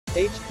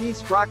HP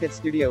Sprocket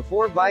Studio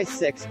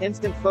 4x6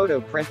 Instant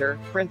Photo Printer.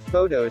 Print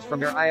photos from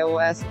your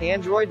iOS,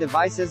 Android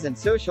devices and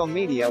social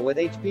media with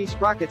HP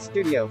Sprocket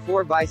Studio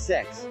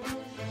 4x6.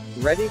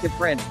 Ready to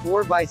print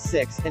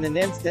 4x6 in an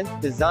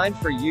instant, designed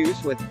for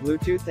use with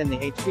Bluetooth and the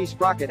HP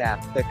Sprocket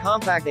app. The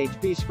compact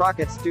HP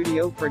Sprocket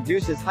Studio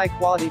produces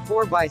high-quality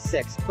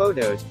 4x6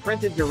 photos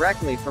printed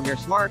directly from your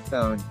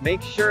smartphone.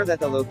 Make sure that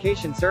the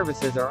location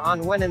services are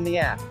on when in the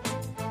app.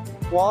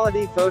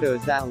 Quality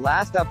photos that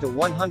last up to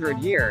 100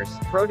 years.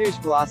 Produce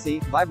glossy,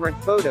 vibrant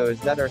photos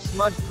that are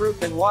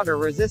smudge-proof and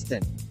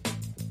water-resistant.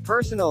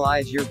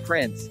 Personalize your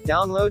prints.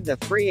 Download the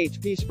free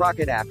HP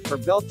Sprocket app for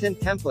built-in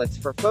templates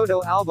for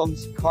photo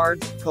albums,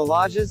 cards,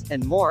 collages,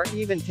 and more.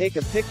 Even take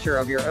a picture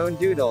of your own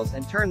doodles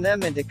and turn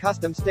them into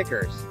custom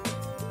stickers.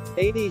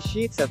 80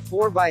 sheets of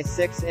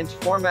 4x6-inch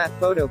format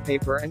photo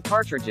paper and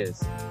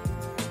cartridges.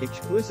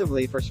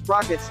 Exclusively for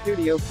Sprocket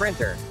Studio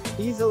Printer.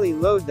 Easily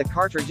load the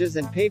cartridges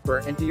and paper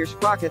into your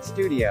Sprocket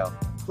Studio.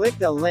 Click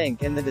the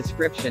link in the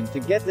description to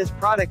get this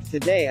product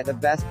today at the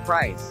best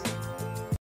price.